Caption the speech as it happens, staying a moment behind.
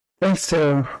Thanks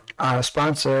to our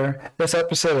sponsor, this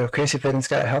episode of Crazy Fitness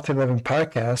Guy Healthy Living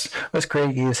Podcast was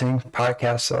created using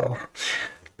Podcastle.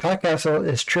 Podcastle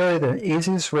is truly the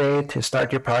easiest way to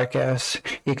start your podcast.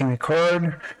 You can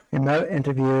record remote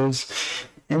interviews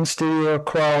in studio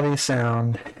quality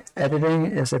sound. Editing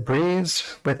is a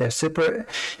breeze with a super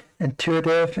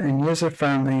intuitive and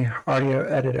user-friendly audio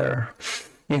editor.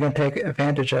 You can take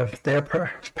advantage of their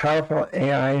powerful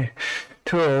AI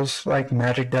tools like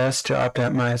Magic Dust to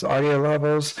optimize audio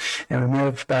levels and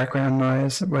remove background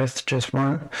noise with just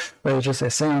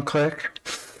a single click.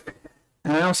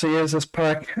 And I also use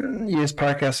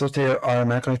Podcastle to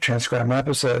automatically transcribe my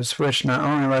episodes, which not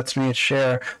only lets me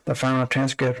share the final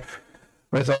transcript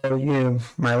with all of you,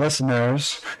 my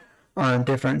listeners, on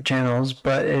different channels,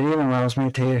 but it even allows me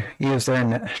to use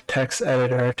their text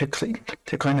editor to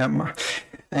clean up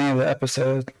any of the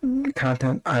episode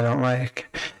content I don't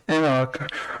like, and I'll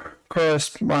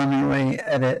correspondingly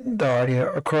edit the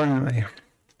audio accordingly.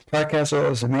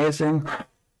 Podcastle is amazing,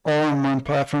 all-in-one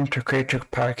platform to create your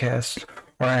podcast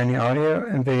or any audio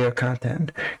and video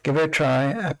content. Give it a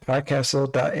try at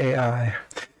podcastle.ai.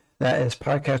 That is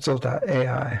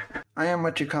podcastle.ai. I am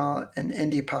what you call an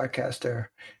indie podcaster.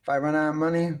 If I run out of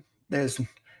money, there's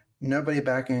nobody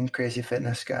backing Crazy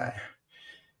Fitness Guy.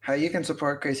 How you can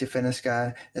support Crazy Fitness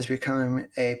Guy is becoming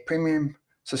a premium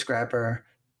subscriber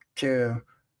to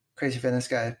Crazy Fitness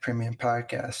Guy Premium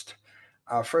Podcast.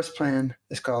 Our first plan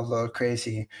is called Load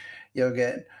Crazy. You'll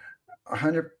get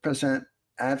 100%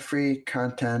 ad-free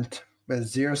content with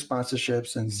zero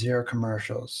sponsorships and zero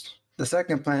commercials. The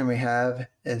second plan we have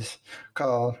is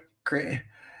called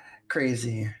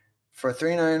Crazy. For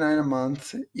 $3.99 a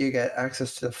month, you get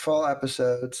access to full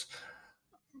episodes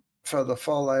for the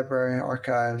full library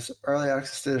archives, early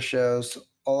access to the shows.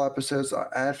 All episodes are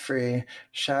ad-free,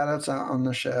 shout-outs on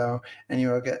the show, and you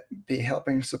will be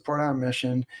helping support our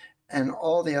mission, and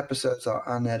all the episodes are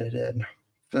unedited.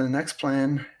 For the next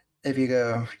plan, if you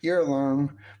go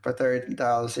year-long for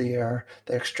 $30 a year,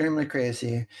 they're extremely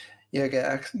crazy. You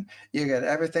get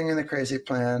everything in the crazy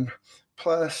plan,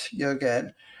 plus you'll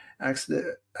get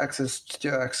access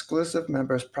to exclusive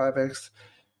members' private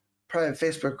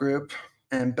Facebook group,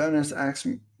 and bonus ask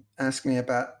me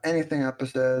about anything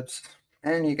episodes,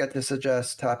 and you get to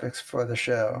suggest topics for the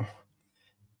show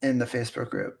in the Facebook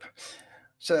group.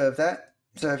 So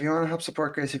if you want to help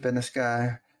support Crazy Fitness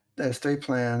Guy, there's 3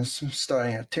 plans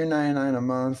starting at $2.99 a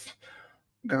month,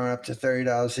 going up to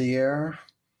 $30 a year.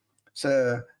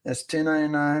 So it's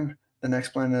 $2.99. The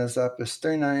next plan is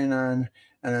 $3.99,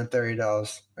 and then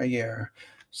 $30 a year.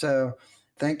 So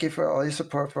thank you for all your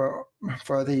support for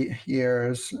the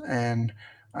years, and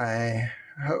I'm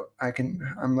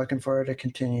looking forward to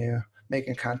continue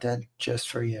making content just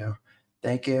for you.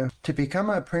 Thank you. To become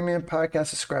a premium podcast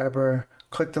subscriber,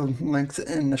 click the links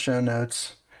in the show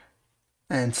notes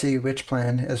and see which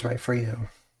plan is right for you.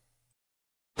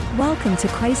 Welcome to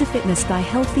Crazy Fitness Guy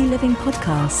Healthy Living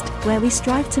Podcast, where we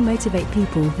strive to motivate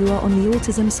people who are on the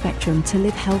autism spectrum to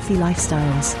live healthy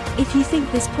lifestyles. If you think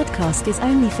this podcast is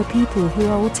only for people who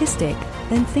are autistic,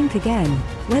 then think again.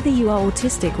 Whether you are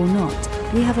autistic or not,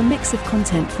 we have a mix of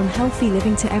content from healthy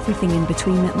living to everything in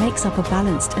between that makes up a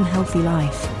balanced and healthy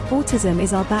life. Autism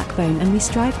is our backbone, and we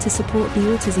strive to support the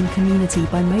autism community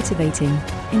by motivating,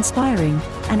 inspiring,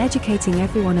 and educating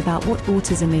everyone about what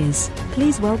autism is.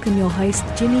 Please welcome your host,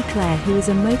 Jimmy Clare, who is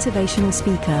a motivational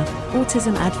speaker,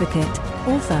 autism advocate,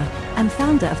 author, and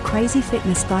founder of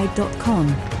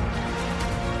crazyfitnessguide.com.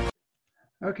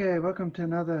 Okay, welcome to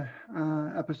another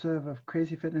episode of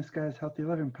Crazy Fitness Guy's Healthy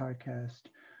Living Podcast.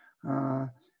 I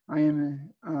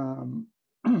am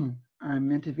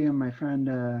I'm interviewing my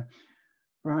friend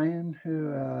Brian,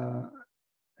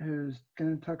 who's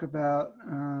going to talk about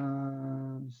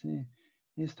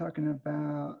he's talking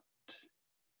about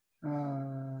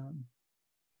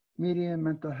media,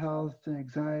 mental health,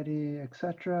 anxiety,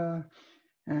 etc.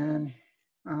 And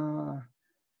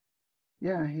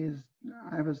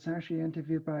I was actually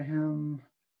interviewed by him,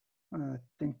 I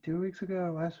think 2 weeks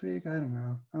ago, last week, I don't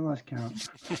know, I lost count.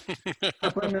 I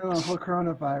blame it on the whole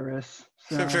coronavirus.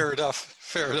 So. Fair enough.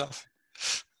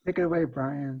 Take it away,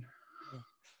 Brian.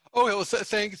 Oh, well,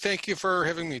 thank you for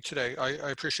having me today.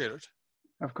 I appreciate it.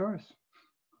 Of course.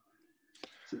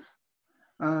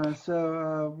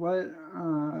 So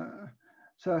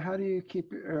how do you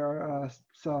keep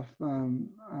yourself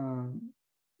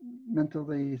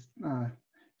mentally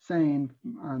sane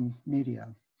on media?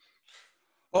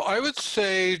 Well, I would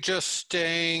say just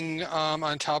staying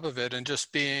on top of it and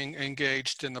just being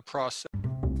engaged in the process.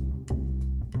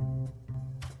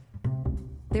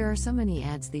 There are so many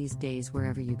ads these days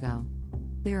wherever you go.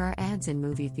 There are ads in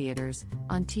movie theaters,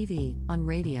 on TV, on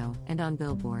radio, and on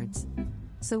billboards.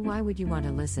 So why would you want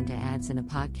to listen to ads in a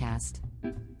podcast?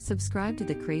 Subscribe to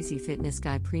the Crazy Fitness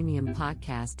Guy Premium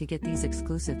Podcast to get these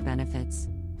exclusive benefits.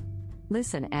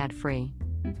 Listen ad-free.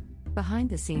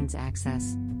 Behind-the-scenes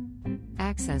access.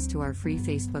 Access to our free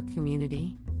Facebook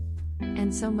community.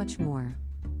 And so much more.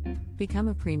 Become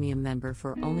a premium member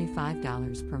for only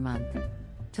 $5 per month.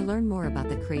 To learn more about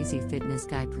the Crazy Fitness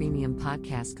Guy Premium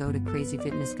Podcast, go to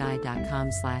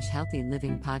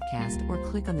crazyfitnessguy.com/healthylivingpodcast or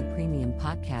click on the Premium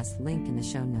Podcast link in the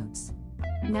show notes.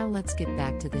 Now let's get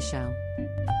back to the show.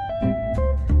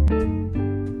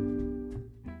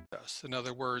 Yes, in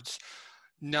other words,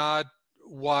 not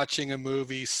watching a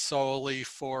movie solely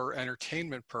for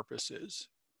entertainment purposes,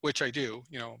 which I do.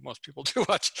 Most people do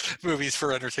watch movies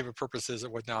for entertainment purposes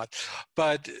and whatnot,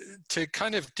 but to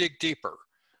kind of dig deeper.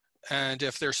 And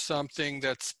if there's something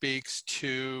that speaks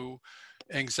to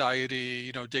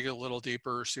anxiety, dig a little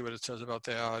deeper, see what it says about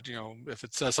that. If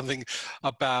it says something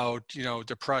about,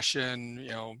 depression,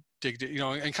 dig,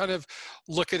 and kind of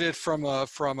look at it from a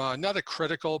not a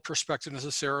critical perspective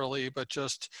necessarily, but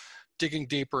just digging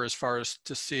deeper as far as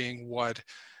to seeing what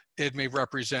it may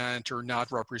represent or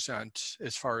not represent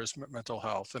as far as mental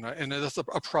health. And that's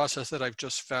a process that I've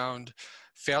just found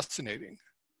fascinating.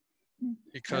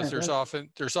 Because there's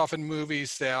often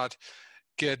movies that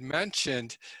get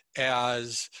mentioned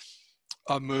as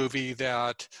a movie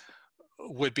that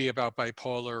would be about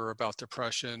bipolar or about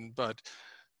depression, but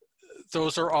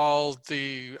those are all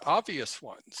the obvious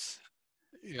ones.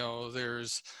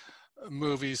 There's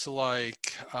movies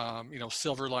like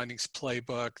Silver Linings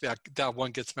Playbook, that one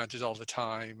gets mentioned all the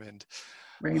time, and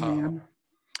Rain Man.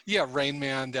 Yeah, Rain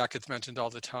Man, that gets mentioned all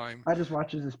the time. I just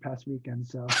watched it this past weekend,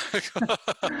 so.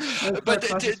 But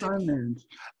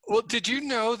did you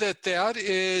know that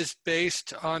is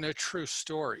based on a true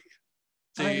story?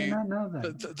 I did not know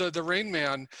that. The Rain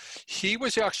Man, he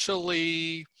was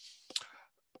actually,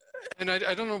 and I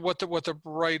don't know what the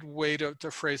right way to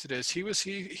phrase it is. He was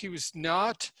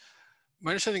not.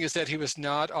 My understanding is that he was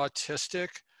not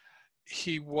autistic.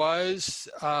 He was,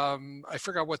 I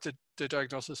forgot what the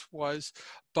diagnosis was,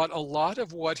 but a lot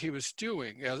of what he was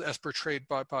doing, as portrayed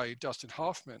by Dustin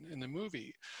Hoffman in the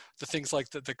movie, the things like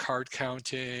the card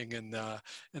counting and the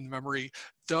memory,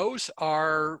 those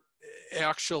are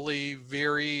actually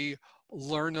very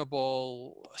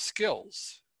learnable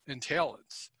skills and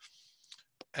talents.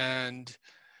 And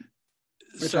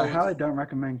which I highly don't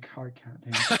recommend card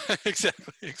counting.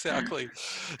 Exactly.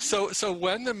 So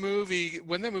when the movie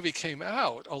came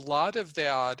out, a lot of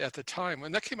that at the time,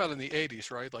 when that came out in the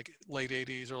 80s, right? Like late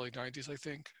 80s, early 90s, I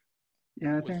think.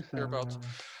 Yeah, I think so. Thereabouts.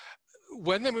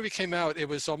 When the movie came out, it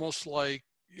was almost like,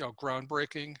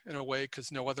 groundbreaking in a way,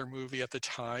 because no other movie at the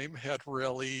time had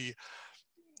really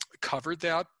covered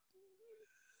that.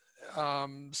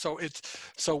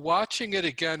 So watching it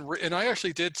again, and I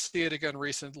actually did see it again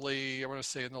recently, I want to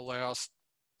say in the last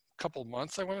couple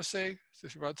months, 6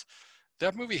 months,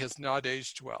 that movie has not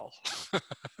aged well.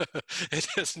 It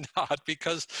has not,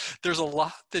 because there's a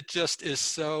lot that just is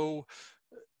so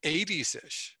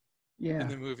 80s-ish in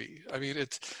the movie. I mean,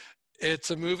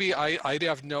 it's a movie, I'd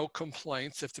have no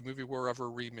complaints if the movie were ever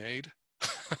remade.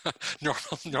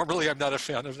 Normally I'm not a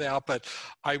fan of that, but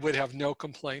I would have no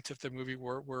complaints if the movie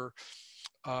were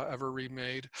ever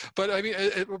remade. But I mean,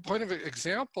 a point of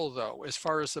example though, as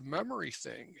far as the memory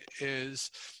thing, is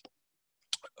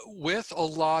with a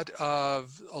lot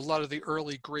of the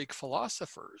early Greek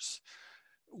philosophers,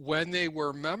 when they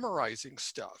were memorizing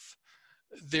stuff,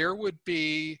 there would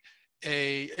be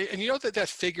and that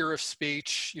figure of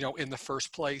speech, in the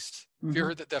first place. Mm-hmm. Have you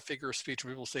heard that figure of speech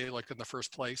when people say like in the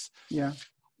first place? Yeah.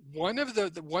 One of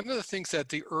the things that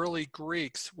the early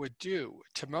Greeks would do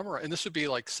to memorize, and this would be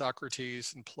like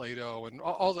Socrates and Plato and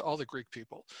all the Greek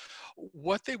people,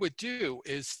 what they would do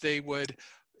is they would,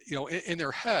 in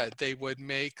their head, they would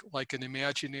make like an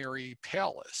imaginary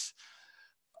palace.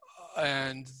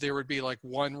 And there would be like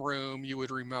one room you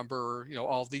would remember,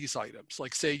 all these items.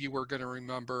 Like say you were going to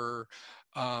remember,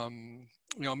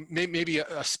 maybe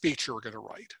a speech you were going to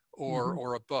write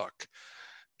or a book.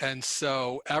 And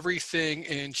so everything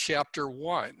in chapter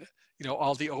 1,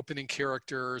 all the opening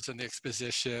characters and the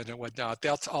exposition and whatnot,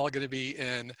 that's all going to be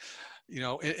in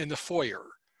the foyer.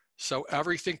 So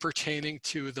everything pertaining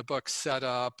to the book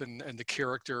setup and the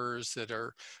characters that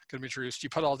are going to be introduced, you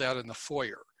put all that in the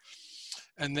foyer.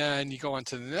 And then you go on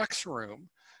to the next room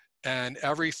and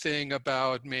everything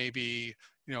about maybe,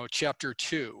 chapter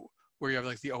 2, where you have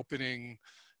like the opening,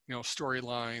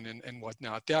 storyline and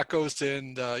whatnot, that goes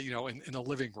in the, in the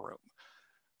living room.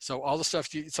 So all the stuff,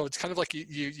 so it's kind of like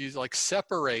you like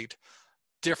separate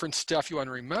different stuff you want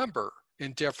to remember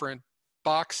in different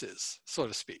boxes, so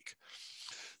to speak.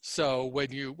 So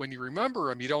when you remember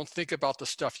them, you don't think about the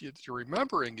stuff you're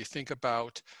remembering. You think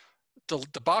about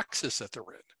the boxes that they're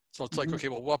in. So it's like, okay,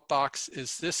 well, what box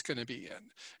is this going to be in,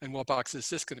 and what box is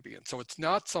this going to be in? So it's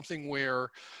not something where,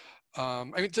 I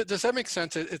mean, does that make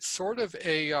sense? It's sort of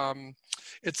a,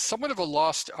 it's somewhat of a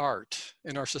lost art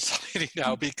in our society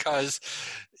now, because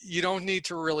you don't need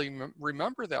to really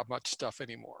remember that much stuff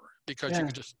anymore, because you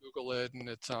can just Google it and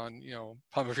it's on,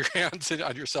 palm of your hands and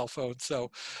on your cell phone.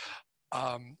 So,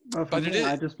 well, for me,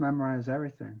 I just memorize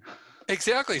everything.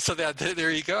 Exactly. So there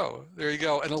you go.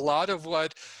 And a lot of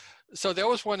so that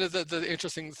was one of the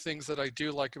interesting things that I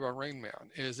do like about Rain Man,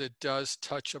 is it does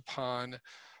touch upon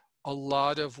a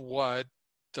lot of what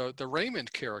the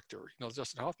Raymond character,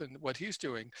 Dustin Hoffman, what he's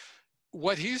doing,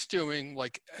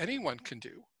 like anyone can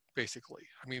do, basically.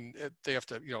 I mean, they have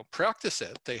to, practice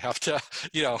it. They have to,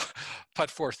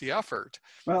 put forth the effort.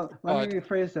 Well, let me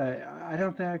rephrase that. I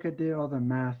don't think I could do all the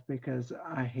math because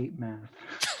I hate math.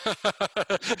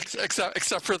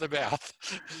 except for the math.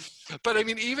 But I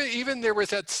mean, even there was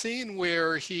that scene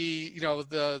where he,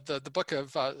 the book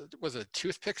of, was it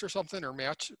Toothpicks or something, or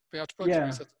Matchbooks? Yeah.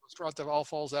 He's at the restaurant that all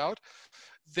falls out.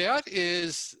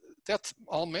 That's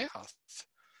all math.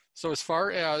 So as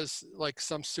far as like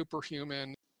some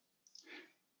superhuman.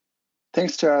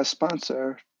 Thanks to our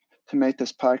sponsor to make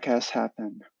this podcast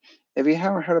happen. If you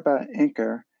haven't heard about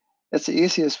Anchor, it's the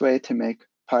easiest way to make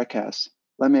podcasts.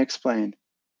 Let me explain.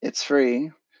 It's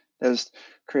free. There's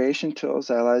creation tools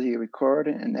that allow you to record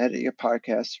and edit your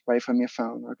podcast right from your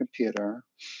phone or computer.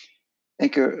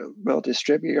 Anchor will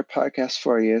distribute your podcast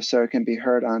for you so it can be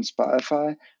heard on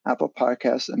Spotify, Apple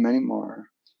Podcasts, and many more.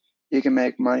 You can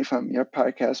make money from your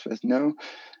podcast with no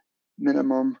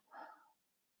minimum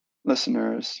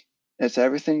listeners. It's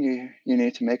everything you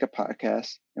need to make a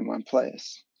podcast in one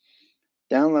place.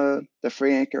 Download the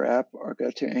free Anchor app or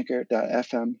go to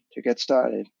anchor.fm to get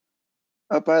started.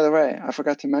 Oh, by the way, I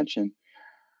forgot to mention,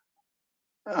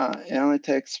 it only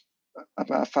takes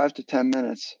about 5 to 10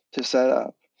 minutes to set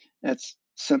up. It's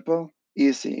simple,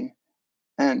 easy,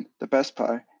 and the best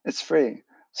part, it's free.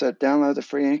 So download the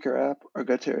free Anchor app or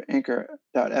go to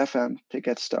anchor.fm to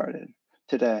get started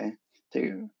today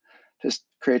to just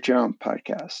create your own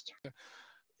podcast.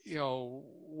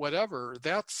 Whatever,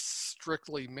 that's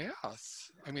strictly math.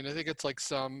 I mean, I think it's like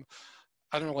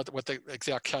I don't know what the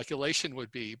exact calculation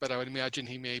would be, but I would imagine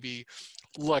he maybe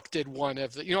looked at one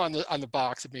of the, on the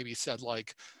box, it maybe said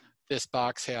like, this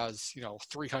box has,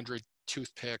 300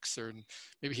 toothpicks, or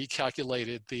maybe he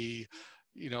calculated the,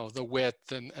 the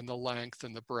width and the length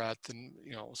and the breadth, and,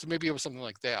 so maybe it was something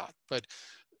like that, but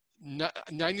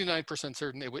 99%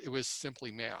 certain it was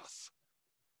simply math.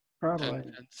 Probably.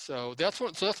 And so that's one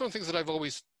of the things that I've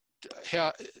always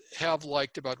have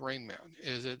liked about Rain Man,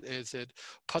 is it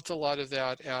puts a lot of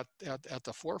that at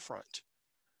the forefront.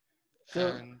 So,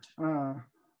 and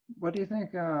what do you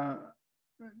think?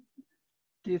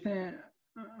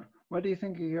 What do you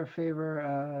think of your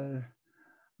favorite?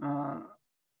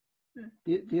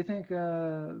 Do you think?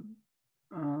 Do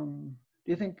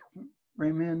you think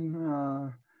Rain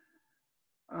Man?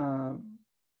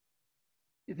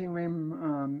 You think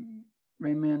Rain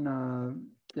Man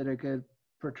did a good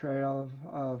portrayal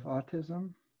of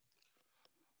autism?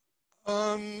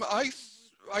 I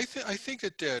think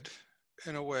it did,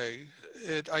 in a way.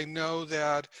 I know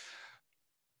that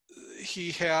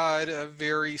he had a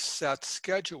very set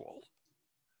schedule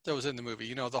that was in the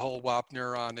movie. The whole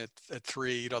Wapner on at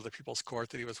 3, the People's Court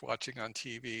that he was watching on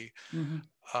TV.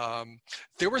 Mm-hmm.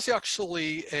 There was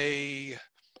actually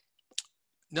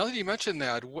now that you mentioned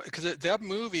that, because that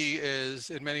movie is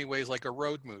in many ways like a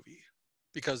road movie,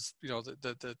 because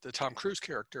the Tom Cruise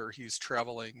character, he's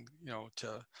traveling to,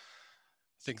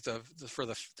 I think for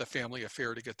the family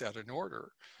affair to get that in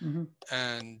order. Mm-hmm.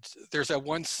 And there's that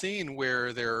one scene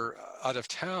where they're out of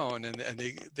town and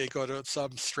they go to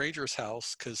some stranger's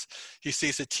house because he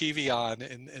sees a TV on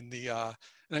in the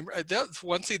and that's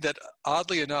one scene that,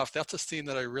 oddly enough, that's a scene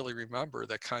that I really remember,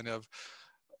 that kind of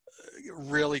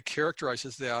really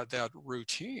characterizes that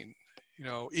routine.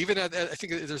 Even I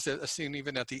think there's a scene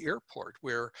even at the airport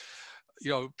where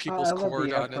People's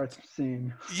Court on it.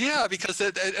 Scene. Yeah, because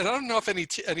and I don't know if any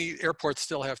airports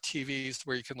still have TVs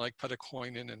where you can like put a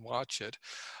coin in and watch it.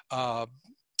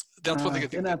 That's one thing I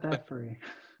think. They're not that free.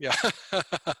 Yeah,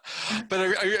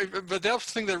 but that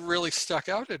thing that really stuck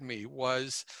out at me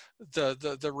was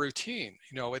the routine.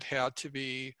 It had to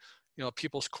be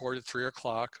People's Court at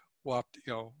 3:00,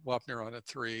 Wapner on at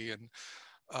 3, and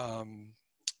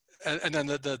then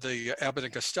the Abbott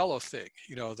and Costello thing,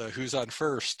 the who's on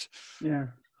first. Yeah.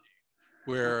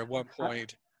 where at one I,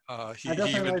 point I he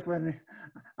definitely even like when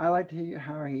I liked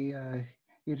how he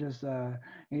just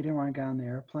he didn't want to get on the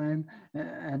airplane,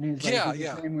 and he's like yeah he was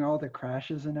yeah naming all the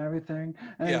crashes and everything,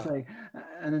 and it's yeah like,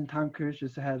 and then Tom Cruise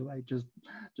just had like just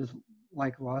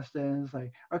like lost it, and it's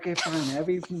like, okay, fine,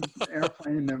 every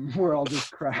airplane in the world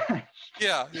just crashed.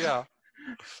 yeah.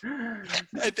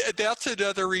 And that's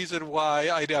another reason why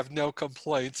I'd have no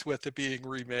complaints with it being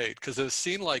remade, because a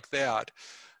scene like that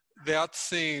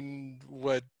scene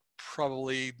would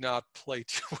probably not play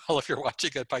too well if you're watching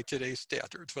it by today's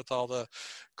standards with all the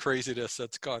craziness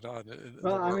that's gone on in the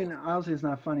Well, I world. mean, obviously it's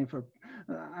not funny for,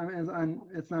 I mean,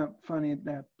 it's not funny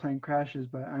that plane crashes,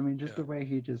 but I mean, just Yeah, the way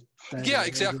he just said yeah, it.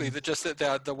 exactly. Just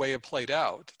that the way it played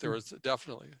out, there was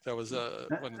definitely that was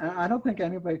one of I don't think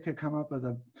anybody could come up with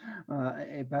a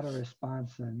better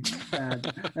response than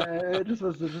that. It just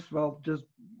was just well just.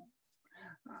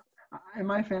 In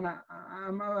my fan,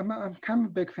 I'm kind of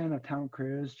a big fan of Tom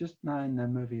Cruise, just not in the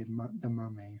movie The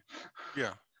Mummy.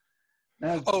 yeah.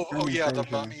 That's Oh Brendan yeah, The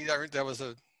Fraser. Mummy. That was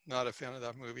not a fan of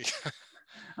that movie.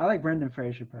 I like Brendan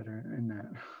Fraser better in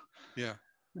that. Yeah.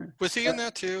 Was he in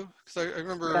that too? Because I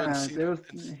remember Yeah, there was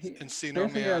Encino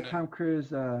basically Man and Tom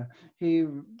Cruise. He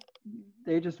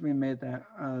they just remade that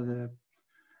the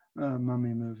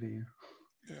Mummy movie,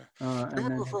 yeah. I and then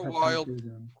remember he for a put Tom while Cruise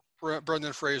in.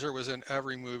 Brendan Fraser was in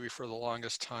every movie for the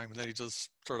longest time, and then he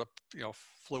just sort of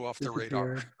flew off the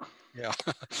radar. Disappeared.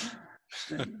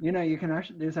 Yeah. You know, you can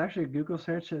actually there's actually a Google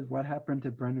search of what happened to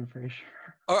Brendan Fraser.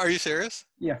 Oh, are you serious?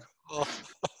 Yeah, Well,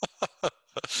 yeah,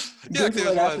 'cause Google there's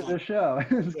it after one the show.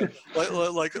 It's good.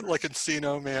 like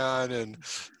Encino Man and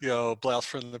Blast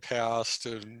from the Past,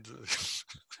 and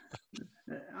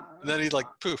then he like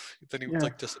poof, then he Yeah,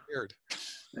 like disappeared.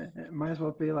 it might as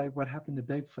well be like what happened to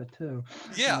Bigfoot too.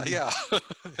 Yeah, yeah,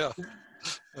 yeah.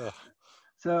 Yeah.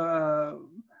 So,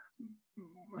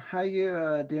 how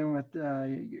you dealing with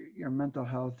your mental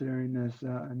health during this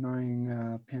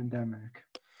annoying pandemic?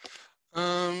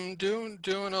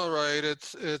 Doing all right.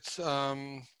 It's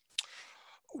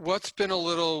what's been a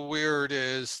little weird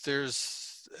is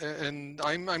and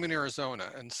I'm in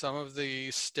Arizona, and some of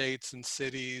the states and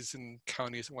cities and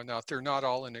counties and whatnot, they're not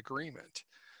all in agreement.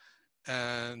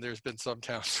 And there's been some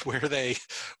towns where they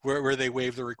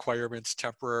waive the requirements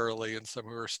temporarily, and some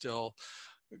who are still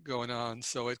going on.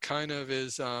 So it kind of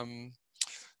is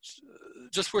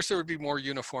just wish there would be more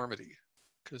uniformity,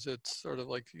 because it's sort of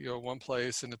like one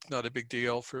place and it's not a big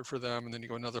deal for them, and then you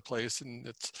go another place and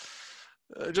it's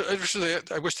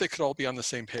I wish they could all be on the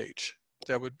same page.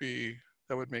 That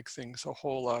would make things a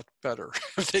whole lot better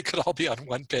if they could all be on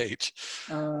one page.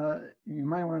 You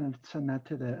might want to send that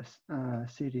to the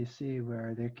CDC,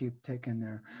 where they keep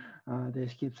taking they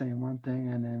just keep saying one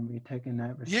thing and then we taking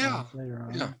that response later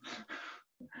on.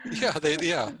 Yeah,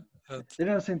 They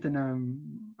don't seem to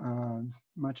know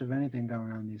much of anything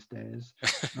going on these days.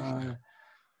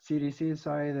 CDC,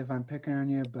 sorry if I'm picking on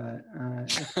you, but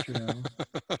it's true.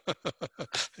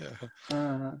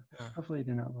 Hopefully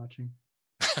they're not watching.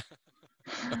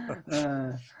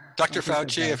 Dr.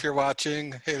 Fauci, if you're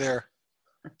watching, hey there.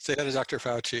 Say hi to Dr.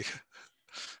 Fauci.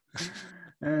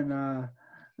 And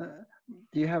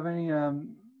do you have any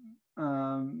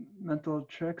mental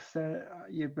tricks that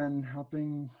you've been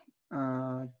helping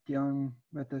dealing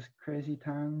with this crazy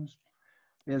times?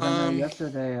 Because I know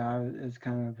yesterday is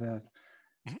kind of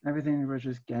everything was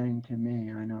just getting to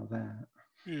me. I know that.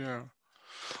 Yeah.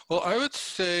 Well, I would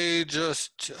say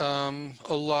just a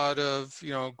lot of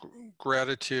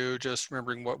gratitude. Just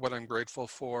remembering what I'm grateful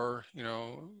for.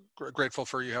 Grateful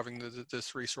for you having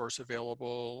this resource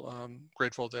available.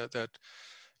 Grateful that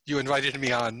you invited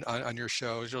me on your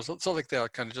show. Just something like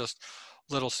that, kind of just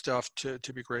little stuff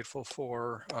to be grateful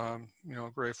for.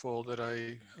 Grateful that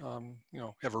I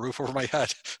have a roof over my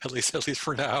head at least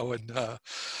for now, and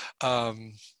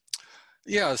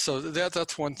yeah, so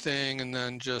that's one thing. And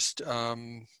then just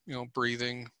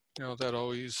breathing, that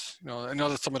always, I know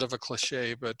that's somewhat of a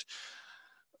cliche, but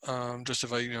just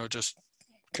if I just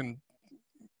can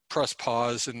press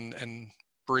pause and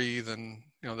breathe, and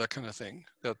that kind of thing,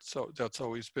 that's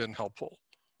always been helpful.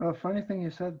 Well, funny thing you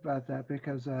said about that,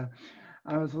 because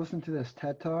I was listening to this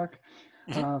TED Talk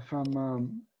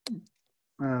from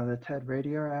the TED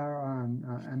Radio Hour on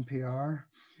NPR.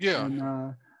 Yeah.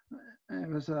 And it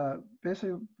was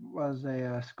basically was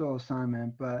a school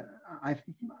assignment, but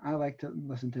I like to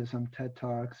listen to some TED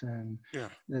Talks and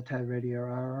the TED Radio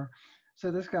Hour.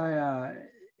 So this guy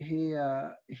he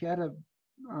had a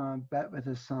bet with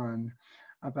his son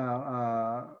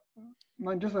about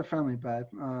like just a friendly bet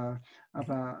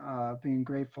about being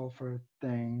grateful for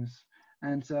things.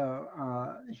 And so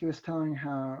he was telling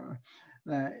how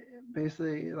that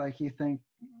basically like he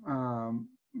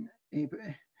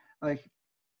like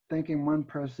thinking one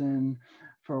person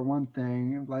for one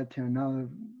thing led to another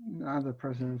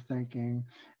person of thinking,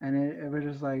 and it was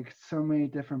just like so many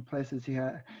different places he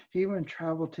even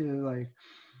traveled to, like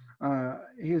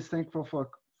he was thankful for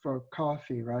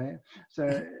coffee, right?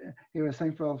 So he was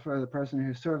thankful for the person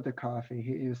who served the coffee.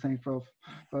 He was thankful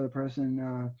for the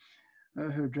person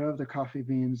who drove the coffee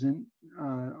beans in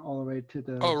all the way to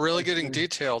the. Oh, really getting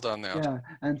detailed on that. Yeah,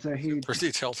 and so super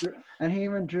detailed. And he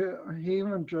even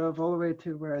drove all the way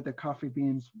to where the coffee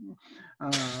beans,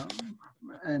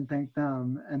 and thanked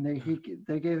them. And they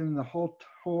gave him the whole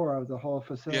tour of the whole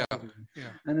facility.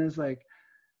 Yeah. And it's like,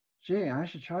 gee, I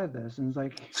should try this. And it's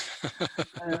like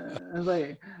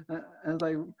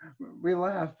we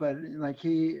laugh, but like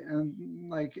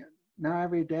now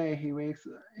every day he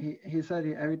said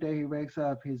every day he wakes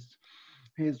up, he's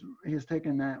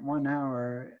taken that 1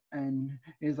 hour, and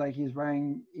he's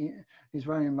writing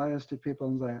letters to people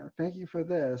and like, thank you for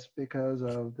this because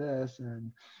of this,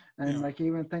 and like he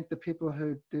even thanked the people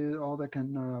who do all the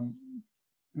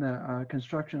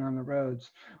construction on the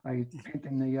roads, like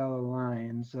painting the yellow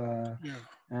lines,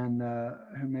 and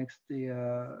who makes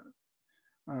the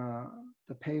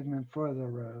pavement for the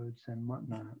roads and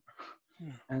whatnot.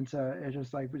 And so it's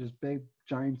just like big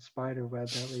giant spider web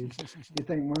that leads. You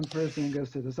think one person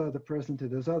goes to this other person to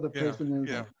this other person, and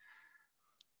like,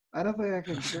 I don't think I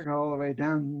can get all the way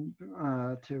down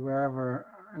to wherever.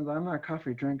 I'm not a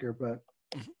coffee drinker, but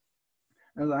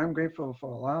I'm grateful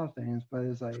for a lot of things. But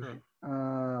it's like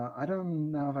I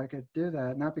don't know if I could do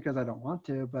that. Not because I don't want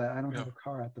to, but I don't have a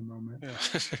car at the moment.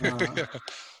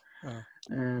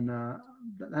 And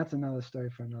that's another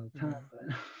story for another time.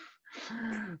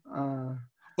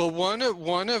 But, well,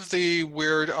 one of the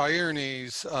weird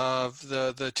ironies of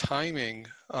the timing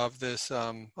of this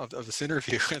this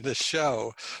interview and this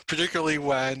show, particularly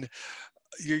when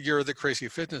you're the Crazy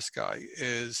Fitness Guy,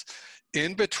 is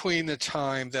in between the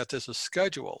time that this was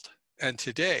scheduled and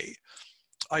today,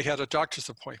 I had a doctor's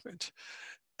appointment,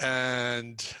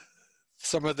 and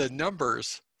some of the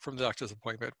numbers from the doctor's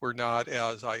appointment were not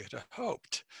as I had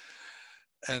hoped,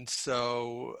 and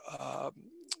so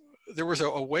there was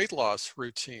a weight loss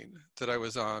routine that I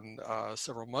was on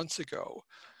several months ago,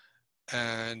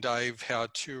 and I've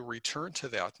had to return to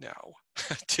that now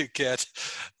to get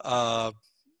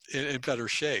in better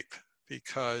shape,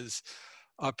 because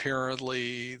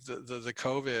apparently the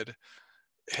COVID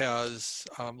has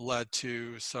led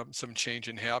to some change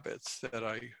in habits that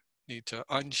I need to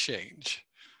unchange.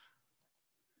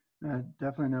 I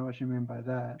definitely know what you mean by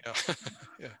that.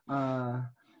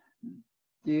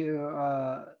 Do you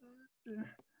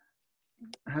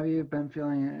have you been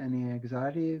feeling any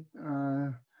anxiety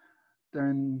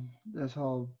during this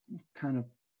whole kind of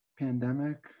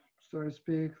pandemic, so to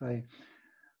speak? Like,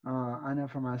 I know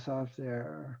for myself,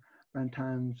 there have been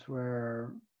times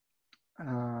where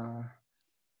I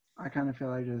kind of feel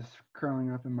like just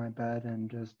curling up in my bed and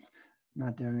just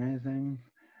not doing anything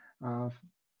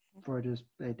for just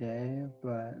a day,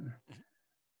 but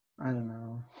I don't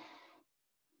know.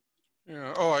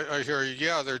 Yeah. Oh, I hear you.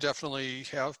 Yeah, there definitely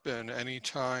have been.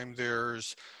 Anytime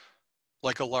there's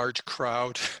like a large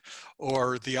crowd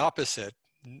or the opposite,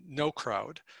 no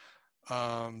crowd,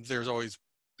 there's always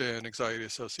been anxiety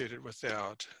associated with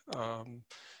that.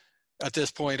 At this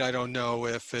point, I don't know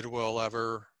if it will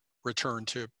ever return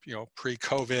to,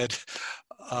 pre-COVID,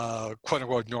 quote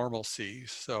unquote, normalcy.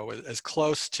 So as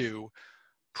close to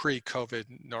pre-COVID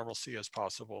normalcy as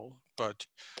possible. But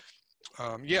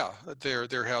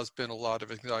there has been a lot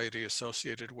of anxiety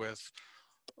associated with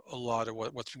a lot of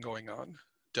what's been going on,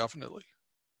 definitely.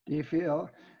 Do you feel,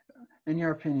 in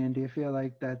your opinion, do you feel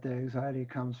like that the anxiety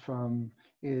comes from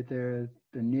either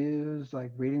the news,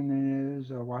 like reading the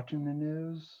news, or watching the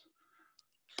news?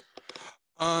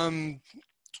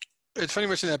 It's funny you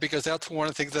mention that, because that's one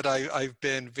of the things that I've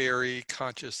been very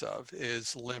conscious of,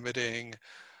 is limiting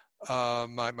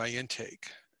my intake.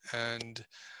 And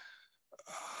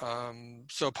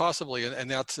so possibly, and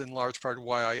that's in large part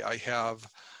why I have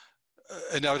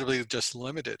inevitably just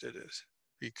limited it,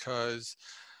 because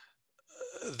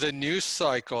the news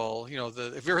cycle,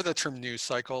 have you heard that term, news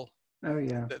cycle? Oh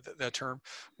yeah. That term,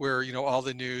 where, all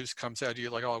the news comes at you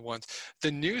like all at once.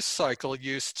 The news cycle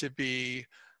used to be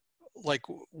like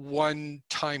one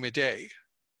time a day,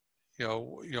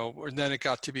 and then it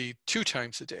got to be 2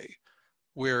 times a day,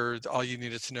 where all you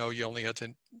needed to know, you only had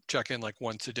to check in like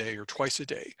once a day or twice a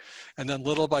day. And then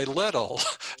little by little,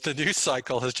 the news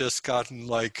cycle has just gotten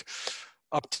like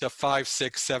up to 5,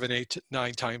 6, 7, 8,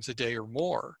 9 times a day or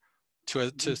more, to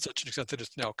such an extent that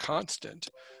it's now constant,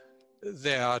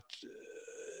 that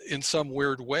in some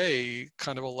weird way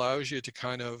kind of allows you to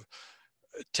kind of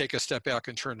take a step back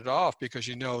and turn it off, because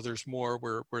you know there's more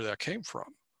where that came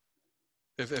from,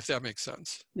 if that makes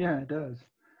sense. Yeah, it does.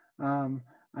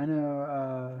 I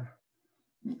know,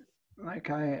 like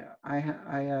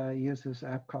I use this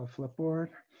app called Flipboard,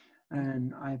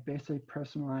 and I basically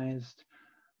personalized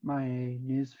my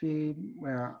news feed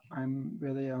where I'm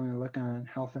really only looking at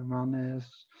health and wellness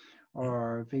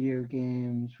or video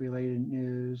games related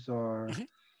news or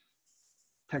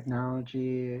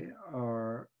technology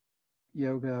or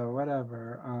yoga or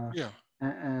whatever. Yeah.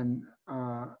 And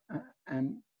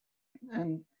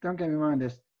don't get me wrong,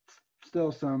 there's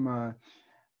still some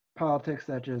politics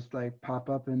that just like pop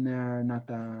up in there. Not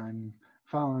that I'm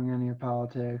following any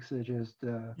politics. It just,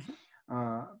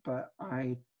 but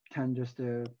I tend just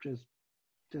to just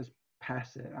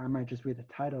pass it. I might just read the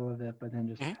title of it, but then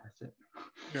just pass it.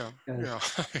 Yeah.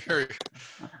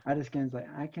 I just can't, like,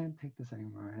 I can't take this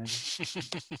anymore.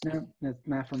 No, that's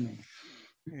not for me.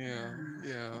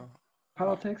 Yeah.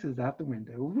 Politics is out the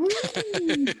window.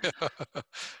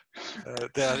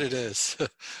 That it is.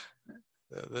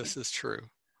 This is true.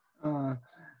 Do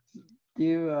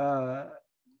you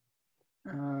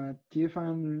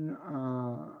find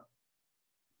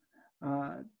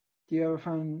do you ever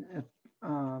find it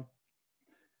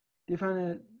do you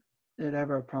find it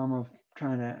ever a problem of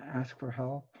trying to ask for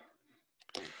help?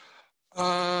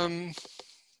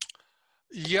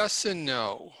 Yes and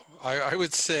no. I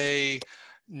would say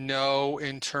no,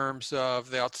 in terms of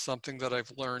that's something that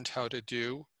I've learned how to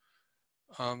do.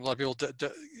 A lot of people,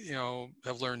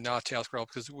 have learned not to ask for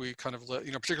help, because we kind of,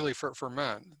 particularly for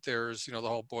men, there's, the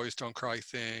whole boys don't cry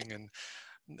thing, and,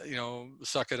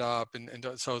 suck it up. And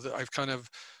so I've kind of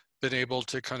been able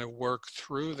to kind of work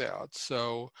through that.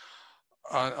 So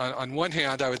on one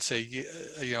hand, I would say,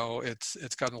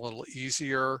 it's gotten a little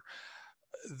easier.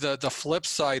 The flip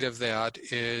side of that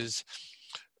is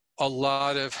a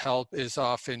lot of help is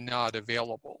often not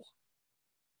available,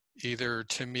 either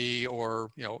to me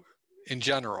or, in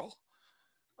general.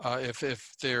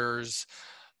 If there's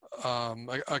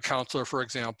a counselor, for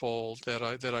example,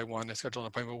 that I want to schedule an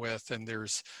appointment with, and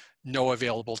there's no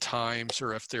available times,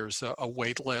 or if there's a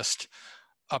wait list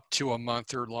up to a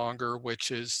month or longer, which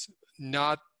is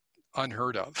not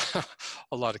unheard of,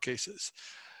 a lot of cases.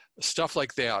 Stuff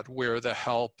like that, where the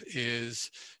help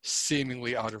is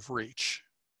seemingly out of reach.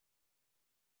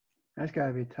 That's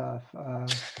gotta be tough.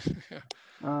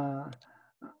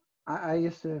 I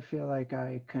used to feel like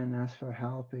I couldn't ask for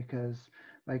help because,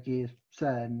 like you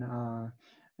said,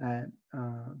 that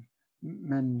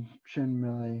men shouldn't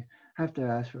really have to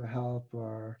ask for help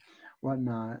or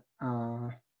whatnot.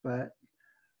 But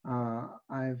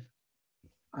I've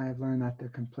learned that the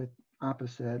complete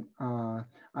opposite. I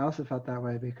also felt that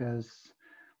way because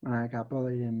when I got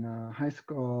bullied in high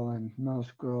school and middle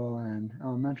school and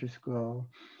elementary school,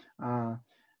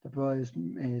 the bullies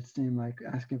made it seem like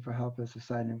asking for help is a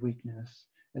sign of weakness.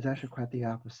 It's actually quite the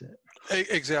opposite.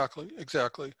 Exactly.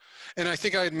 And I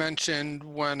think I had mentioned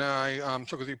when I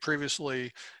spoke with you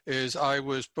previously, is I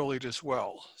was bullied as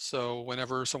well. So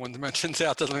whenever someone mentions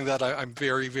that, that's something that I'm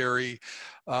very, very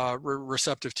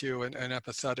receptive to and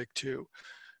empathetic to.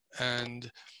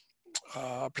 And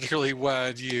particularly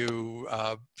when you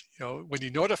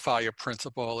notify a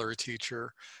principal or a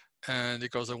teacher, and it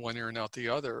goes in one ear and out the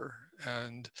other,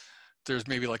 and there's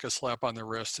maybe like a slap on the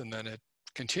wrist, and then it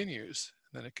continues,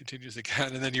 and then it continues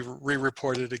again, and then you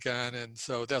re-report it again. And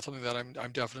so that's something that I'm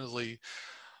definitely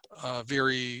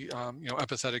very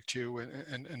empathetic to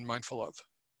and mindful of.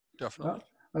 Definitely.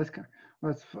 Well,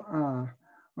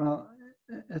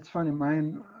 it's funny. My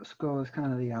school is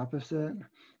kind of the opposite,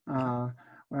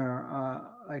 where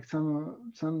like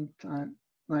sometimes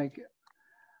like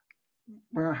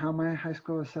where how my high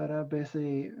school is set up,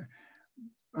 basically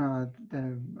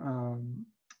the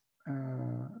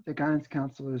guidance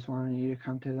counselors wanted you to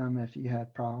come to them if you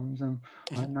had problems and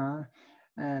whatnot.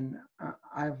 And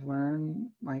I've learned,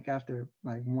 like, after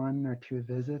like 1 or 2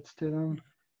 visits to them,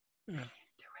 you can't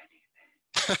do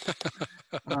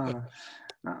anything.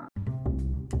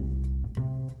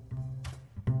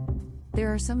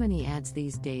 There are so many ads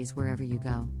these days wherever you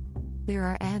go. There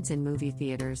are ads in movie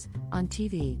theaters, on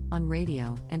TV, on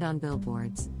radio, and on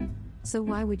billboards. So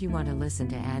why would you want to listen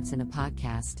to ads in a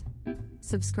podcast?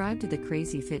 Subscribe to the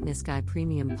Crazy Fitness Guy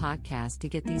Premium Podcast to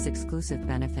get these exclusive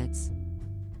benefits.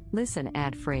 Listen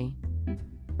ad-free.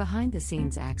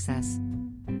 Behind-the-scenes access.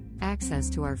 Access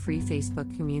to our free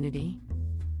Facebook community.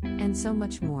 And so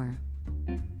much more.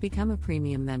 Become a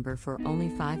premium member for only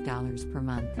 $5 per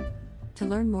month. To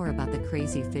learn more about the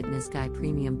Crazy Fitness Guy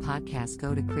Premium Podcast,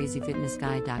 go to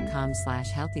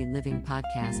crazyfitnessguy.com/healthy living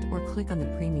podcast or click on the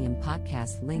Premium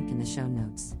Podcast link in the show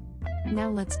notes. Now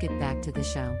let's get back to the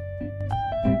show.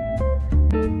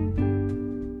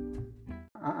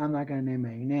 I'm not going to name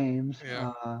any names,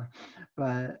 Yeah.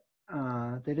 but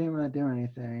they didn't want to do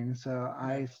anything. So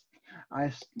I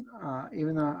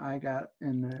even though I got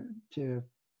into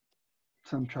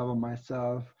some trouble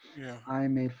myself, Yeah. I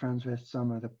made friends with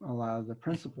a lot of the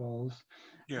principals,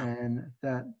 Yeah. and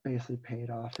that basically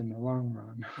paid off in the long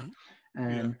run. Mhm.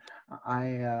 And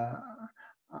I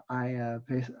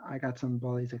got some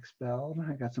bullies expelled.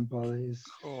 I got some bullies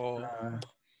Cool.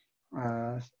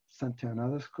 sent to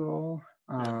another school.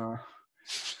 Yeah.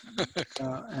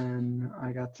 And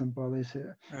I got some bullies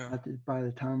who, Yeah. by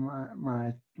the time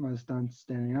I was done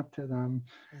standing up to them,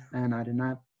 Yeah. and I did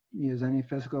not use any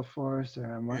physical force or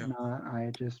Yeah. whatnot. I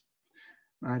just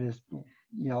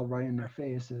yelled right in their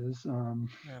faces.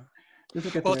 Yeah. Just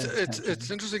to get Well, their it's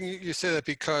attention. interesting you say that,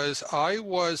 because I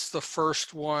was the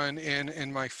first one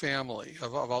in my family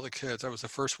of all the kids. I was the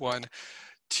first one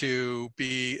to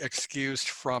be excused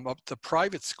from the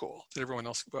private school that everyone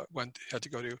else had to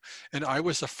go to, and I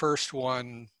was the first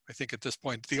one, I think at this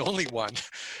point, the only one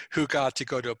who got to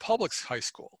go to a public high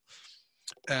school.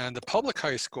 And the public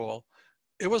high school,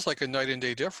 it was like a night and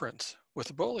day difference with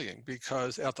the bullying,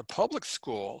 because at the public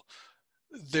school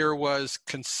there was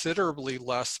considerably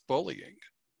less bullying.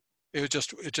 It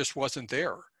just wasn't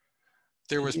there.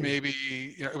 There was maybe,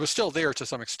 it was still there to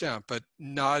some extent, but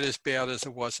not as bad as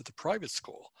it was at the private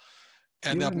school.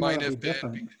 And that might have been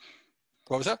different.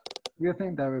 What was that? You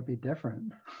think that would be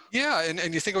different? Yeah,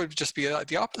 and you think it would just be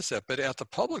the opposite. But at the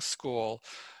public school,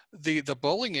 the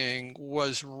bullying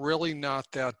was really not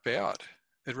that bad.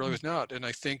 It really was not. And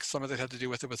I think some of it had to do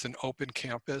with it was an open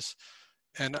campus.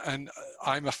 And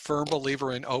I'm a firm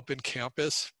believer in open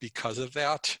campus because of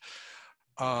that.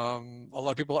 A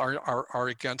lot of people are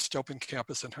against open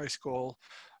campus in high school.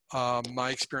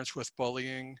 My experience with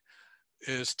bullying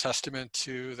is testament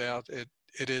to that.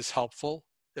 It is helpful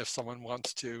if someone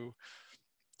wants to,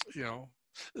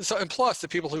 So, and plus, the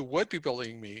people who would be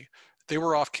bullying me, they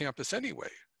were off campus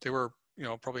anyway. They were,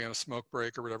 probably on a smoke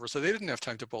break or whatever, so they didn't have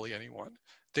time to bully anyone.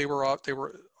 They were off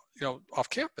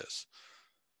campus.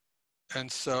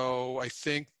 And so I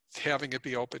think having it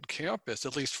be open campus,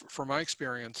 at least from my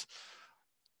experience,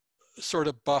 sort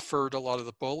of buffered a lot of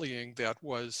the bullying that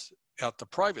was at the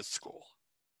private school.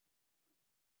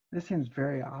 This seems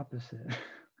very opposite.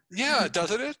 Yeah,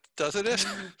 doesn't it?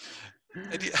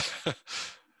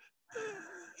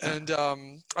 And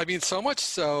I mean, so much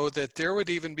so that there would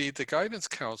even be the guidance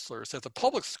counselors at the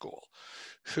public school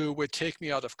who would take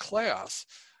me out of class,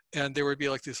 and there would be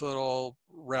like these little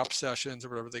rap sessions or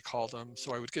whatever they call them.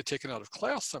 So I would get taken out of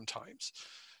class sometimes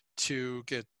to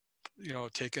get,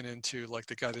 taken into like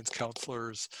the guidance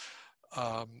counselors,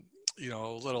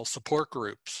 little support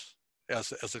groups,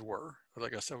 as it were. I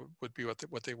guess that would be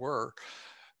what they were.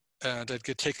 And I'd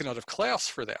get taken out of class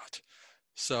for that.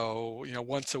 So,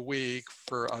 once a week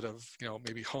out of,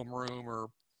 maybe homeroom or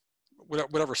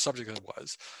whatever subject it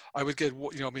was, I would get,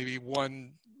 maybe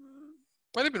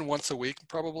might have been once a week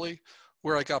probably,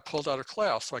 where I got pulled out of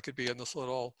class so I could be in this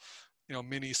little,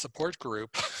 mini support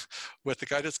group with the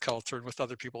guidance counselor and with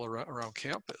other people around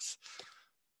campus.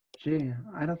 Gee,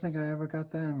 I don't think I ever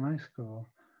got that in my school.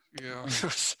 Yeah.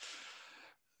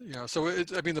 So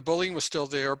the bullying was still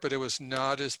there, but it was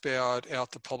not as bad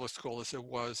at the public school as it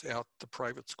was at the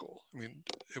private school. I mean,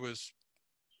 it was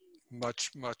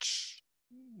much, much,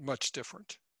 much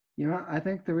different. I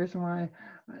think the reason why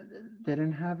they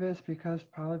didn't have it is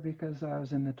probably because I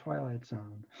was in the Twilight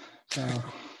Zone. So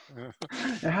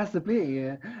it has to be.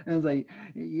 And it's like,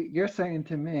 you're saying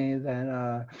to me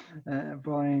that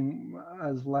bullying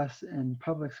is less in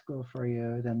public school for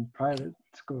you than private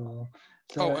school.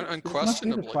 So unquestionably. It must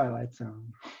be the Twilight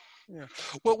Zone. Yeah.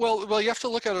 Well, you have to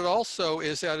look at it also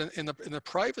is that in the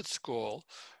private school,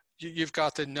 you've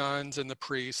got the nuns and the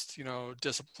priests,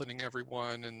 disciplining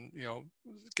everyone and,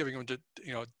 giving them,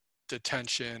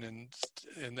 detention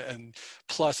and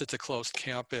plus it's a closed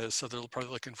campus. So they're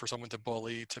probably looking for someone to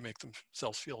bully to make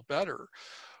themselves feel better.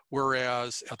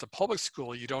 Whereas at the public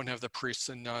school, you don't have the priests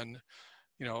and nun,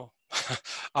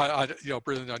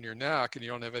 breathing down your neck, and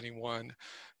you don't have anyone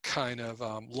kind of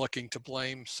looking to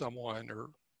blame someone or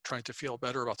trying to feel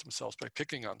better about themselves by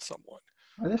picking on someone.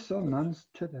 Are there still nuns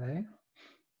today?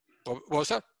 What was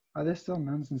that? Are there still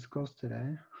nuns in schools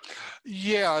today?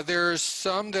 Yeah, there's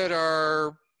some that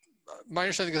are, my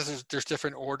understanding is there's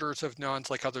different orders of nuns,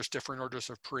 like how there's different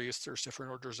orders of priests, there's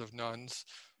different orders of nuns.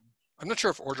 I'm not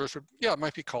sure if orders would, yeah, it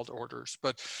might be called orders,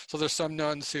 but so there's some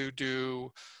nuns who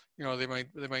do, they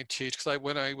might teach, because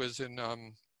when I was in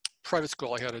private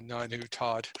school, I had a nun who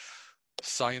taught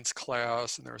science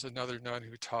class, and there was another nun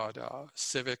who taught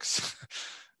civics.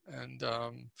 And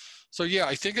so, yeah,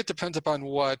 I think it depends upon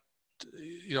what,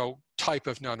 type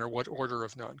of nun or what order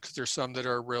of nun, because there's some that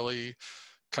are really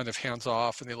kind of hands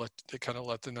off and they kind of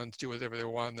let the nuns do whatever they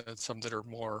want, and some that are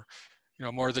more,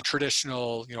 more the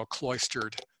traditional,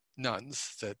 cloistered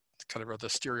nuns that kind of are the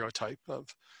stereotype of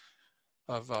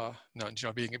nuns,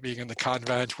 being in the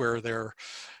convent where they're,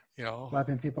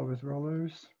 slapping people with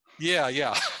rollers.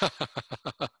 Yeah.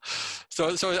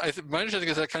 So my understanding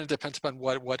is that kind of depends upon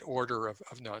what order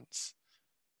of nuns.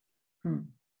 Do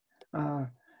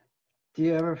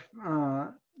you ever,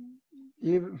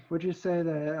 would you say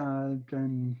that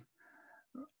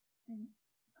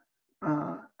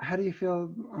how do you feel,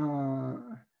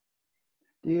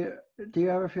 do you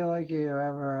ever feel like you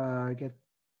ever get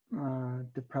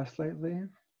depressed lately?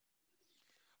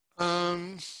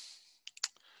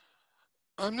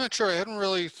 I'm not sure. I hadn't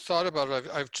really thought about it.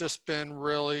 I've just been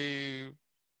really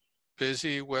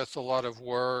busy with a lot of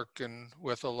work and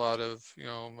with a lot of,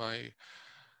 my,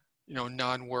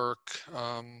 non-work,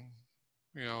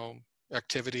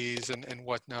 activities and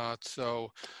whatnot.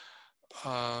 So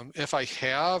if I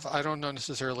have, I don't know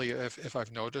necessarily if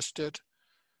I've noticed it.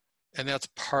 And that's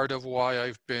part of why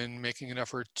I've been making an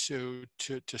effort to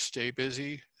stay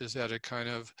busy, is that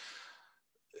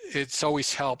it's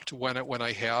always helped when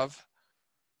I have.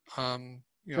 So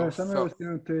if someone was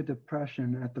going through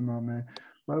depression at the moment,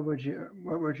 what would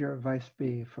your advice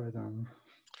be for them?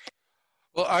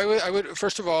 Well, I would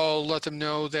first of all let them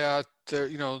know that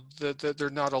that they're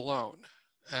not alone,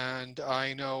 and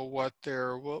I know what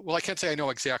well, I can't say I know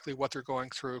exactly what they're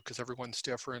going through, because everyone's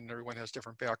different, everyone has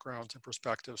different backgrounds and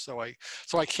perspectives. So I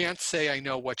can't say I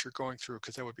know what you're going through,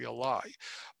 because that would be a lie,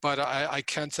 but I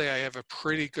can say I have a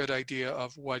pretty good idea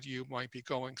of what you might be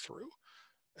going through.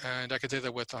 And I can say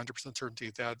that with 100% certainty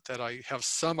that I have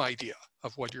some idea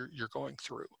of what you're going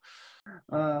through.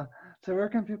 So where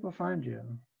can people find you?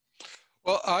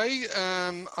 Well, I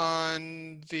am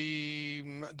on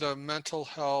the mental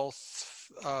health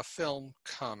film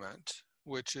comment,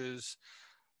 which is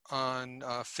on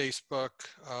Facebook,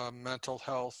 mental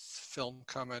health film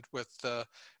comment with the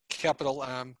capital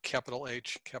M, capital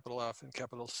H, capital F, and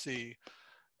capital C.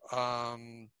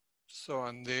 So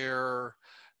on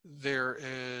there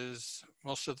is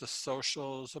most of the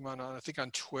socials I'm on. I think on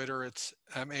Twitter it's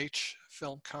MH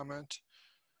film comment.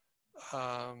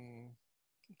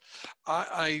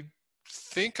 I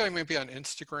think I may be on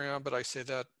Instagram, but I say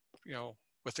that,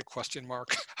 with a question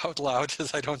mark out loud,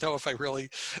 because I don't know if I really,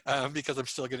 because I'm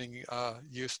still getting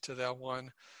used to that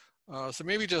one. So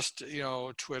maybe just,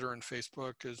 Twitter and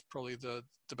Facebook is probably the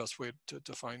best way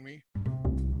to find me.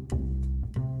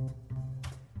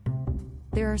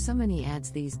 There are so many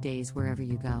ads these days wherever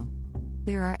you go.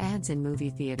 There are ads in movie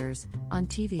theaters, on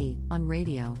TV, on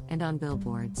radio, and on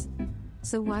billboards.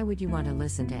 So why would you want to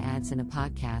listen to ads in a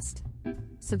podcast?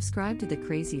 Subscribe to the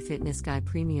Crazy Fitness Guy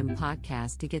Premium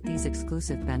Podcast to get these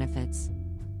exclusive benefits.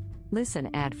 Listen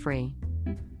ad-free.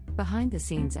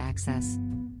 Behind-the-scenes access.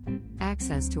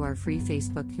 Access to our free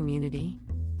Facebook community.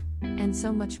 And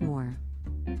so much more.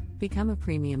 Become a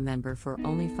premium member for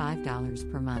only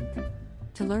 $5 per month.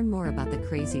 To learn more about the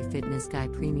Crazy Fitness Guy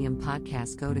Premium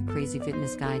Podcast, go to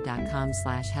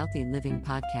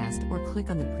crazyfitnessguy.com/healthylivingpodcast or click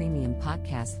on the Premium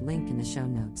Podcast link in the show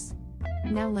notes.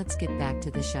 Now let's get back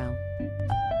to the show.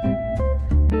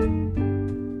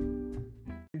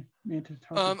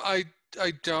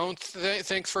 I don't.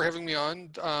 Thanks for having me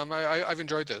on. I've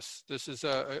enjoyed this. This is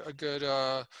a good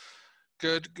time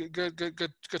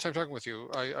talking with you.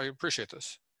 I appreciate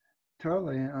this.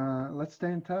 Totally. Let's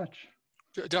stay in touch.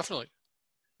 Definitely.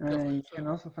 And you can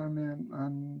also find me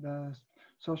on the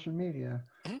social media.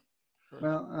 Mm-hmm. Sure.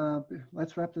 Well,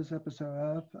 let's wrap this episode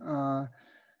up.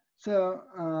 So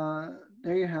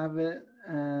there you have it.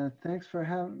 Thanks for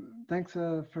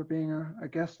being a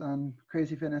guest on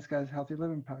Crazy Fitness Guy's Healthy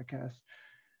Living Podcast,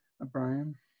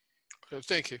 Brian.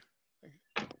 Thank you.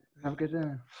 Have a good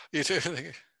day. You too.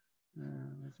 Thank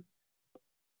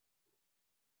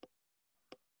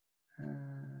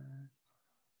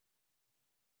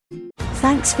you.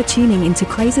 Thanks for tuning into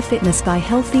Crazy Fitness Guy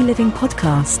Healthy Living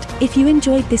Podcast. If you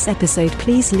enjoyed this episode,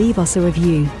 please leave us a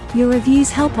review. Your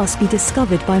reviews help us be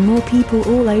discovered by more people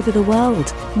all over the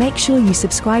world. Make sure you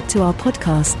subscribe to our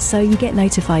podcast so you get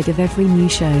notified of every new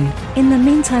show. In the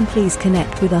meantime, please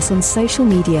connect with us on social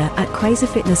media at Crazy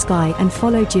Fitness Guy and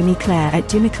follow Jimmy Clare at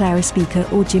Jimmy Clare Speaker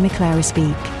or Jimmy Clare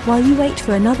Speak. While you wait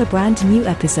for another brand new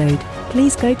episode,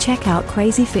 please go check out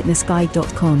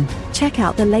crazyfitnessguy.com. Check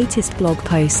out the latest blog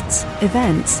posts,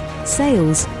 events,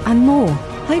 sales, and more.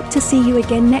 Hope to see you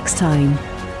again next time.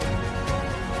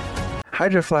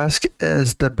 Hydro Flask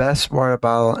is the best water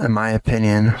bottle in my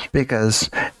opinion because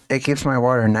it keeps my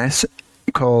water nice,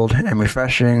 cold, and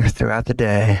refreshing throughout the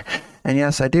day. And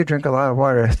yes, I do drink a lot of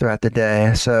water throughout the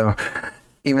day, so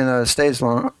even though it stays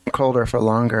colder for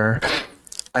longer,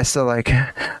 I still like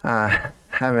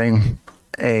having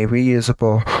a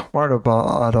reusable water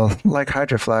bottle like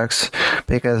Hydro Flask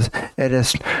because it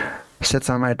just sits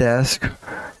on my desk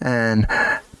and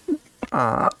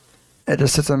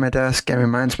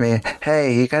reminds me,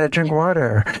 hey, you gotta drink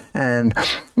water. And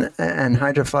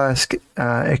Hydro Flask,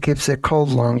 it keeps it cold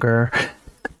longer,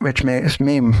 which makes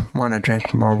me want to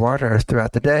drink more water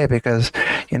throughout the day because,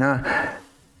 you know,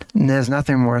 there's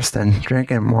nothing worse than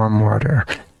drinking warm water.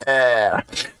 Go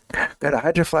to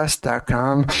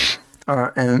hydroflask.com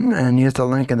and use the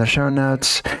link in the show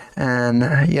notes. And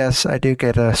yes, I do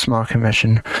get a small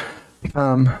commission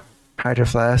from Hydro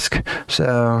Flask,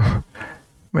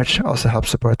 which also helps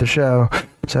support the show.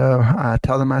 So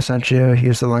tell them I sent you,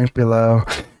 use the link below,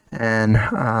 and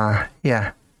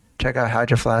check out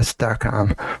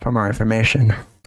hydroflask.com for more information.